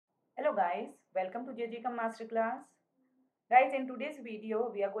Hello guys, welcome to JGCom Masterclass. Guys, in today's video,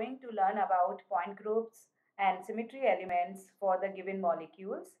 we are going to learn about point groups and symmetry elements for the given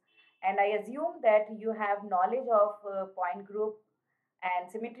molecules. And I assume that you have knowledge of point group and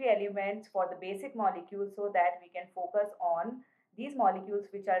symmetry elements for the basic molecules so that we can focus on these molecules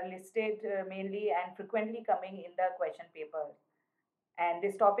which are listed mainly and frequently coming in the question paper. And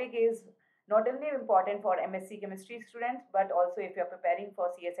this topic is not only important for M.Sc chemistry students, but also if you're preparing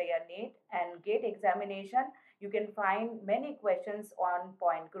for CSIR NET and GATE examination, you can find many questions on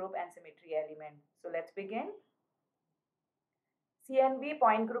point group and symmetry element. So let's begin. CNV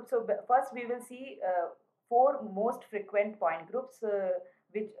point group. So first we will see four most frequent point groups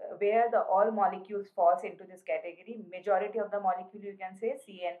where the all molecules falls into this category. Majority of the molecule you can say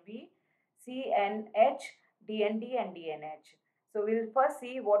CNV, CNH, DND and DNH. So we'll first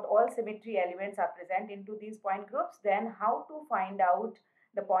see what all symmetry elements are present into these point groups, then how to find out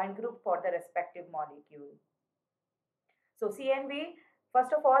the point group for the respective molecule. So CNV,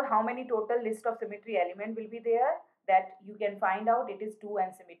 first of all, how many total list of symmetry element will be there? That you can find out it is 2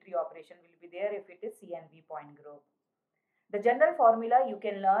 and symmetry operation will be there if it is CNV point group. The general formula you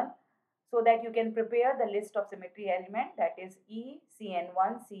can learn so that you can prepare the list of symmetry element, that is E,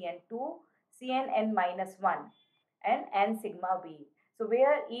 Cn1, Cn2, Cnn-1 and N sigma V. So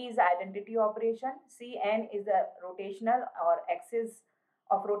where E is identity operation, Cn is the rotational or axis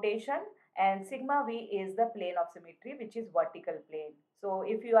of rotation, and sigma V is the plane of symmetry, which is vertical plane. So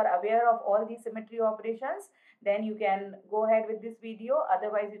if you are aware of all these symmetry operations, then you can go ahead with this video.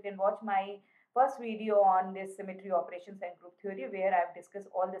 Otherwise, you can watch my first video on this symmetry operations and group theory, where I have discussed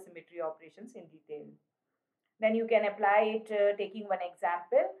all the symmetry operations in detail. Then you can apply it taking one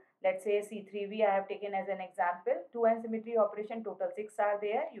example. Let's say C3V I have taken as an example. 2 and symmetry operation, total 6 are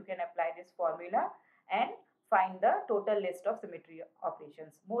there. You can apply this formula and find the total list of symmetry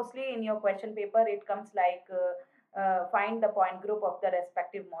operations. Mostly in your question paper, it comes like find the point group of the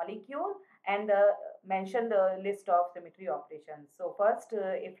respective molecule and mention the list of symmetry operations. So first,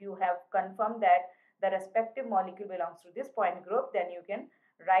 if you have confirmed that the respective molecule belongs to this point group, then you can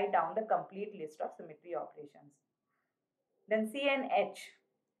write down the complete list of symmetry operations. Then CNH.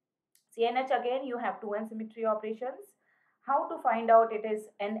 CNH again, you have 2 and symmetry operations. How to find out it is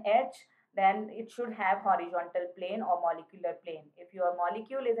NH? Then it should have horizontal plane or molecular plane. If your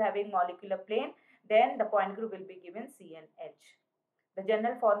molecule is having molecular plane, then the point group will be given CNH. The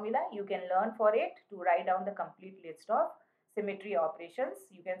general formula you can learn for it to write down the complete list of symmetry operations.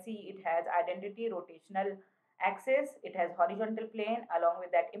 You can see it has identity rotational axis, it has horizontal plane along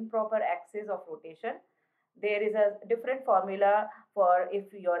with that improper axis of rotation. There is a different formula for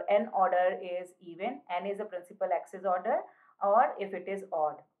if your n order is even, n is a principal axis order, or if it is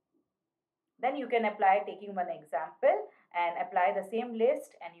odd. Then you can apply taking one example and apply the same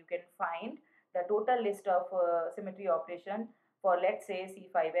list, and you can find the total list of symmetry operation for, let's say,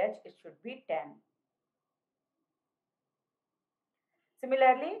 C5H, it should be 10.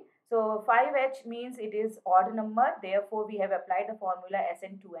 Similarly, so 5H means it is odd number, therefore we have applied the formula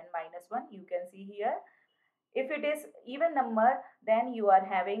Sn2n-1. You can see here. If it is even number, then you are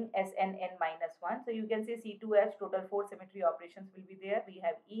having Sn(n-1). So you can say C2H, total 4 symmetry operations will be there. We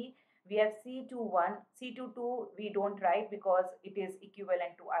have E, we have C21, C22 we don't write because it is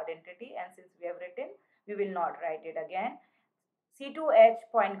equivalent to identity, and since we have written, we will not write it again. C2H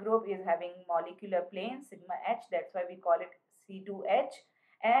point group is having molecular plane sigma H, that's why we call it C2H.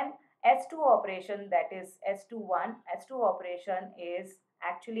 And S2 operation, that is S21, S2 operation is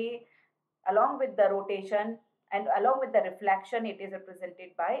actually along with the rotation and along with the reflection, it is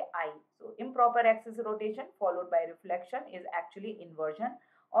represented by I. So improper axis rotation followed by reflection is actually inversion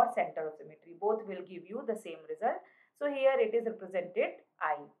or center of symmetry. Both will give you the same result. So here it is represented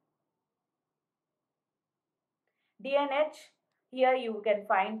I. DNH, here you can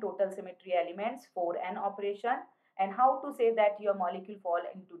find total symmetry elements, 4n operation. And how to say that your molecule fall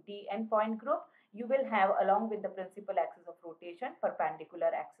into DN point group? You will have, along with the principal axis of rotation, perpendicular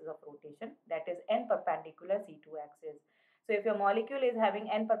axis of rotation, that is n perpendicular C2 axis. So if your molecule is having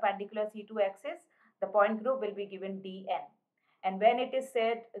n perpendicular C2 axis, the point group will be given Dn. And when it is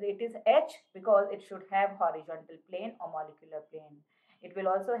said it is H, because it should have horizontal plane or molecular plane. It will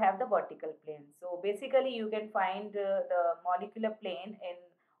also have the vertical plane. So basically you can find the molecular plane in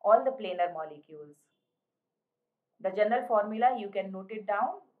all the planar molecules. The general formula you can note it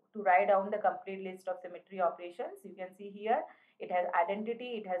down to write down the complete list of symmetry operations. You can see here it has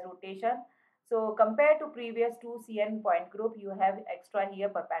identity, it has rotation. So compared to previous two CN point group, you have extra here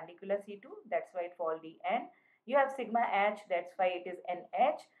perpendicular C2, that's why it fall Dn. You have sigma H, that's why it is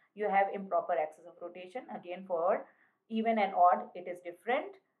NH. You have improper axis of rotation, again for even and odd it is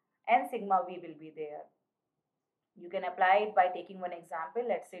different. And sigma V will be there. You can apply it by taking one example.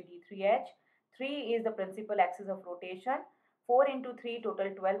 Let's say D3H. 3 is the principal axis of rotation. 4 into 3, total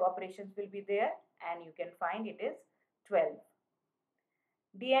 12 operations will be there, and you can find it is 12.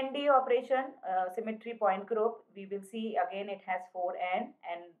 DND operation, symmetry point group, we will see again it has 4N,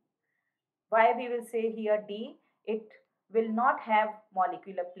 and why we will say here D, it will not have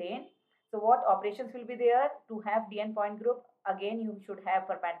molecular plane. So what operations will be there to have DN point group? Again, you should have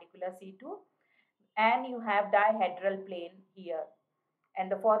perpendicular C2, and you have dihedral plane here. And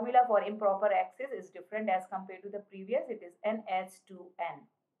the formula for improper axis is different as compared to the previous. It is NS2N.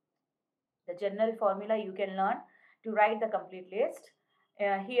 The general formula you can learn to write the complete list.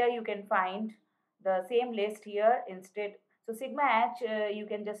 Here you can find the same list here instead. So sigma H you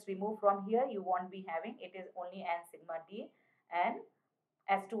can just remove from here. You won't be having. It is only N sigma D and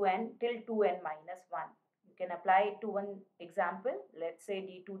S2N till 2N minus 1. You can apply it to one example. Let's say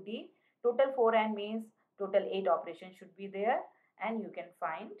D2D. Total 4N means total 8 operations should be there, and you can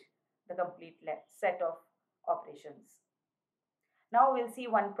find the complete set of operations. Now we'll see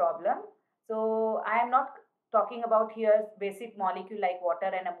one problem. So I am not talking about here basic molecule like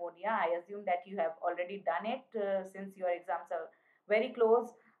water and ammonia. I assume that you have already done it since your exams are very close.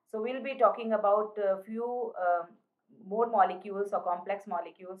 So we'll be talking about a few more molecules or complex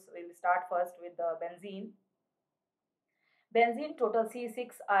molecules. We'll start first with the benzene. Benzene, total C6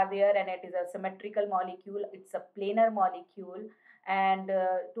 are there, and it is a symmetrical molecule. It's a planar molecule. And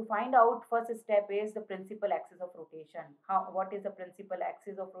to find out, first step is the principal axis of rotation. What is the principal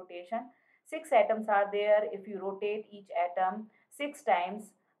axis of rotation? 6 atoms are there. If you rotate each atom 6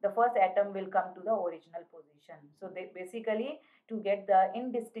 times, the first atom will come to the original position. So basically, to get the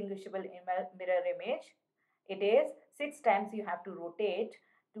indistinguishable mirror image, it is 6 times you have to rotate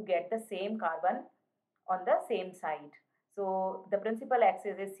to get the same carbon on the same side. So the principal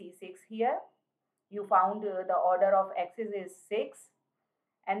axis is C6 here. You found the order of axis is 6,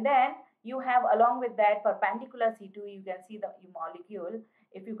 and then you have along with that perpendicular C2. You can see the molecule.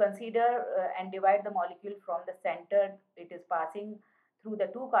 If you consider and divide the molecule from the center, it is passing through the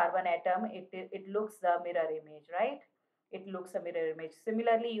 2 carbon atom. It looks the mirror image, right? It looks a mirror image.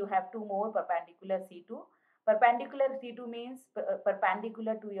 Similarly, you have 2 more perpendicular C2. Perpendicular C2 means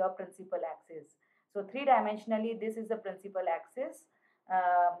perpendicular to your principal axis. So 3-dimensionally, this is the principal axis.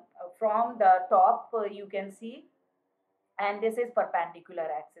 From the top you can see, and this is perpendicular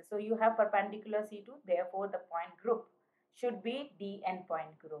axis. So you have perpendicular C2, therefore the point group should be DN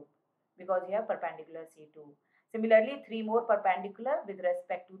point group because you have perpendicular C2. Similarly, 3 more perpendicular with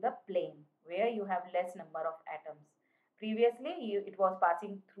respect to the plane where you have less number of atoms. Previously it was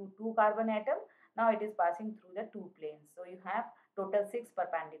passing through 2 carbon atom. Now it is passing through the 2 planes. So you have total 6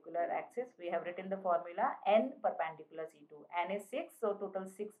 perpendicular axis. We have written the formula N perpendicular C2. N is 6, so total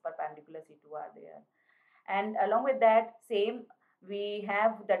 6 perpendicular C2 are there. And along with that, same we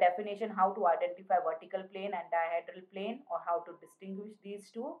have the definition how to identify vertical plane and dihedral plane, or how to distinguish these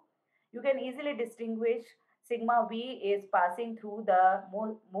two. You can easily distinguish sigma V is passing through the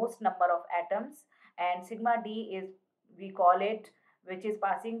most number of atoms, and sigma D is, we call it, which is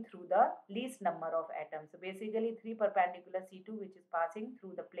passing through the least number of atoms. So basically 3 perpendicular C2 which is passing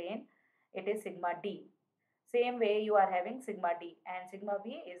through the plane, it is sigma D. Same way you are having sigma D, and sigma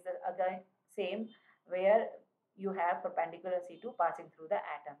V is the again same where you have perpendicular C2 passing through the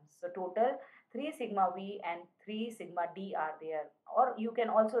atoms. So total 3 sigma V and 3 sigma D are there. Or you can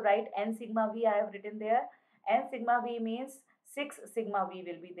also write N sigma V, I have written there. N sigma V means 6 sigma V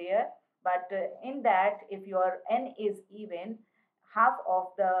will be there. But in that, if your N is even, half of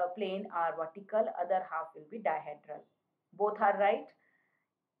the plane are vertical, other half will be dihedral. Both are right.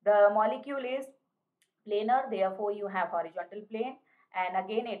 The molecule is planar, therefore you have horizontal plane, and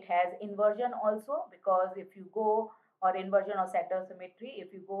again it has inversion also, because if you go, or inversion or center symmetry,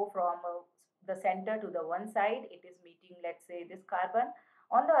 if you go from the center to the one side, it is meeting, let's say, this carbon.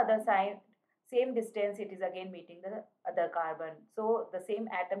 On the other side, same distance, it is again meeting the other carbon. So the same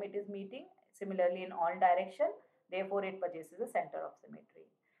atom it is meeting similarly in all direction, therefore it possesses a center of symmetry.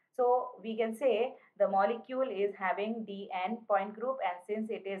 So we can say the molecule is having DN point group, and since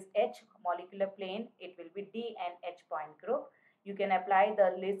it is H molecular plane, it will be DNH point group. You can apply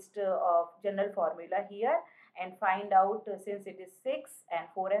the list of general formula here and find out, since it is 6 and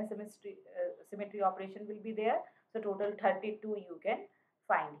 4n symmetry operation will be there. So total 32 you can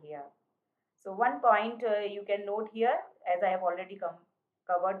find here. So one point you can note here, as I have already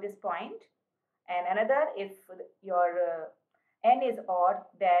covered this point, and another, if your N is odd,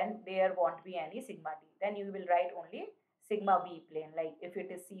 then there won't be any sigma D. Then you will write only sigma V plane. Like if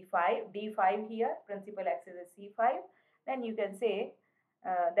it is C5, D5 here, principal axis is C5, then you can say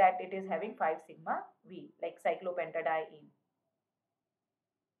that it is having 5 sigma V, like cyclopentadiene.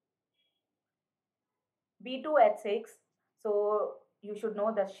 B2H6, so you should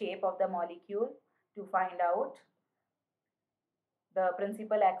know the shape of the molecule to find out the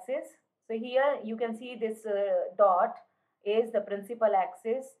principal axis. So here you can see this dot is the principal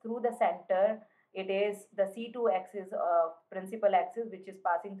axis. Through the center, it is the C2 axis, principal axis, which is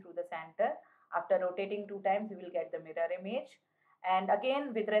passing through the center. After rotating 2 times, you will get the mirror image. And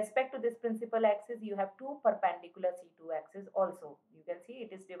again, with respect to this principal axis, you have 2 perpendicular C2 axes also. You can see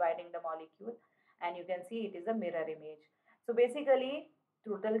it is dividing the molecule, and you can see it is a mirror image. So basically,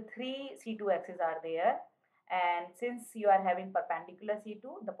 total 3 C2 axes are there, and since you are having perpendicular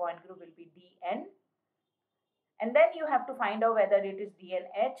C2, the point group will be Dn. And then you have to find out whether it is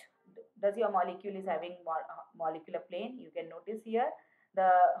DNH. Does your molecule is having molecular plane? You can notice here the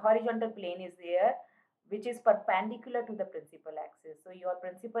horizontal plane is there, which is perpendicular to the principal axis. So your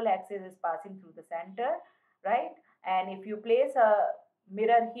principal axis is passing through the center, right? And if you place a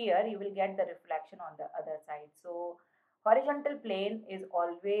mirror here, you will get the reflection on the other side. So horizontal plane is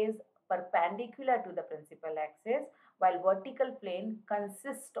always perpendicular to the principal axis, while vertical plane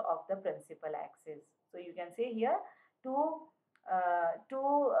consists of the principal axis. So you can say here two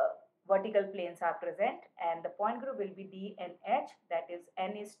vertical planes are present, and the point group will be D and H, that is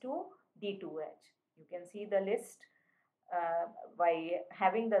N is to D2H. You can see the list by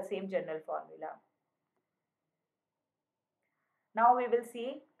having the same general formula. Now we will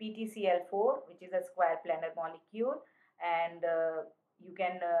see PTCl4, which is a square planar molecule, and you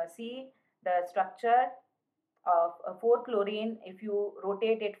can see the structure of 4-chlorine. If you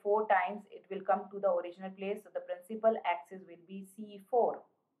rotate it 4 times, it will come to the original place. So the principal axis will be C4,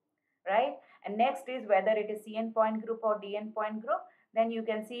 right? And next is whether it is CN point group or DN point group. Then you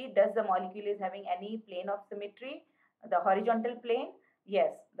can see, does the molecule is having any plane of symmetry, the horizontal plane?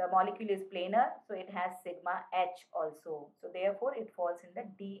 Yes, the molecule is planar, so it has sigma H also. So therefore, it falls in the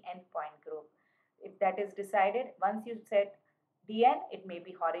DN point group. If that is decided, once you set DN, it may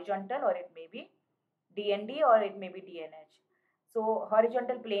be horizontal or it may be DND or it may be DNH. So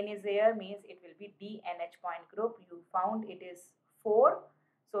horizontal plane is there, means it will be DNH point group. You found it is 4,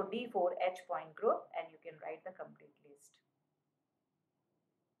 so D4H point group, and you can write the complete list.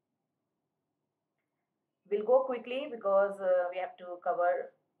 We'll go quickly because we have to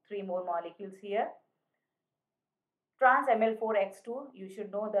cover 3 more molecules here. Trans Ml4X2, you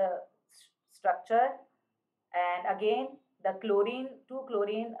should know the structure, and again the chlorine, 2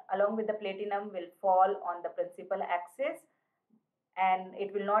 chlorine along with the platinum will fall on the principal axis, and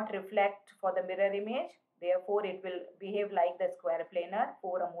it will not reflect for the mirror image. Therefore, it will behave like the square planar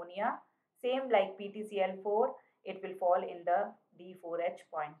 4 ammonia. Same like PTCl4, it will fall in the D4H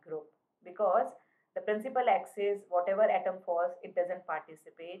point group because the principal axis, whatever atom falls, it doesn't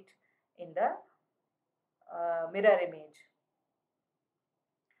participate in the mirror image.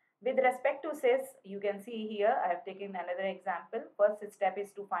 With respect to cis, you can see here I have taken another example. First step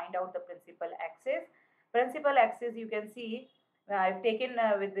is to find out the principal axis. Principal axis, you can see I've taken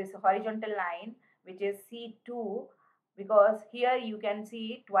with this horizontal line, which is C2, because here you can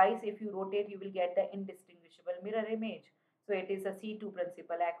see twice. If you rotate, you will get the indistinguishable mirror image. So it is a C2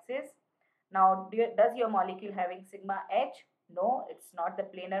 principal axis. Now, does your molecule having sigma H? No, it's not the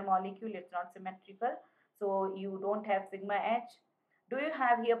planar molecule, it's not symmetrical. So you don't have sigma H. Do you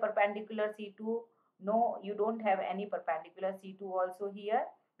have here perpendicular C2? No, you don't have any perpendicular C2 also here,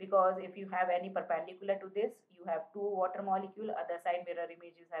 because if you have any perpendicular to this, you have 2 water molecule, other side mirror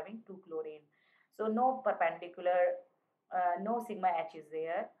image is having 2 chlorine. So no perpendicular, no sigma H is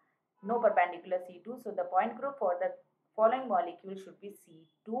there, no perpendicular C2. So the point group for the following molecule should be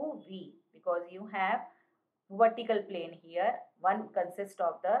C2V, because you have vertical plane here. One consists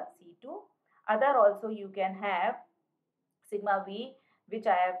of the C2, other also you can have sigma V, which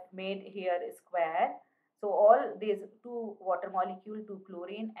I have made here square. So all these 2 water molecule, 2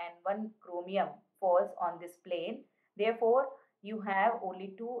 chlorine and 1 chromium falls on this plane. Therefore, you have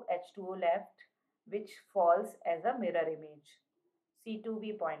only 2 H2O left, which falls as a mirror image,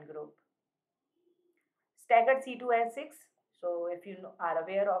 C2V point group. Staggered C2H6. So if you are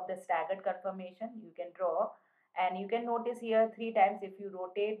aware of the staggered conformation, you can draw, and you can notice here 3 times. If you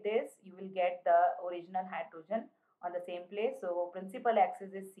rotate this, you will get the original hydrogen on the same place. So principal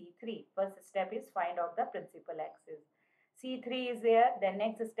axis is C3. First step is find out the principal axis. C3 is there. The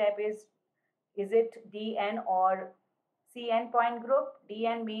next step is it DN or CN point group?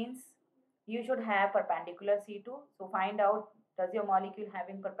 DN means you should have perpendicular C2. So find out, does your molecule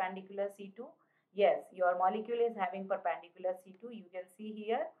having perpendicular C2? Yes, your molecule is having perpendicular C2. You can see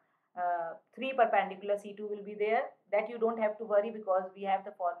here 3 perpendicular C2 will be there. that you don't have to worry because we have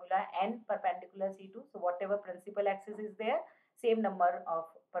the formula n perpendicular C2. So whatever principal axis is there, same number of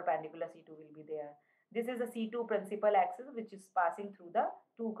perpendicular C2 will be there. This is the C2 principal axis which is passing through the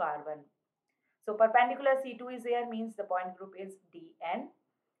 2 carbon. So perpendicular C2 is there, means the point group is Dn.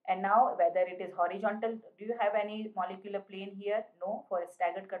 And now whether it is horizontal, do you have any molecular plane here? No, for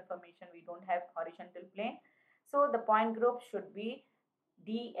staggered conformation we don't have horizontal plane. So the point group should be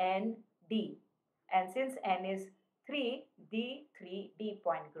DND. And since N is 3, D3D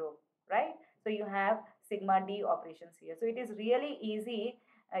point group, right? So you have sigma D operations here. So it is really easy.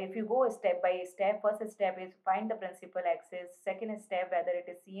 If you go step by step, first step is find the principal axis. Second step, whether it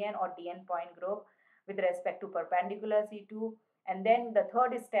is CN or DN point group with respect to perpendicular C2. And then the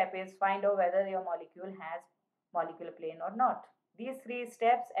third step is find out whether your molecule has molecular plane or not. These 3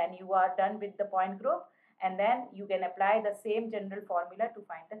 steps and you are done with the point group, and then you can apply the same general formula to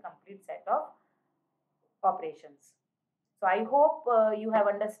find the complete set of operations. So I hope you have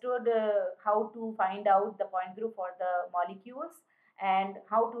understood how to find out the point group for the molecules and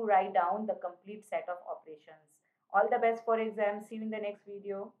how to write down the complete set of operations. All the best for exam. See you in the next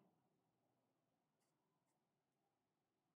video.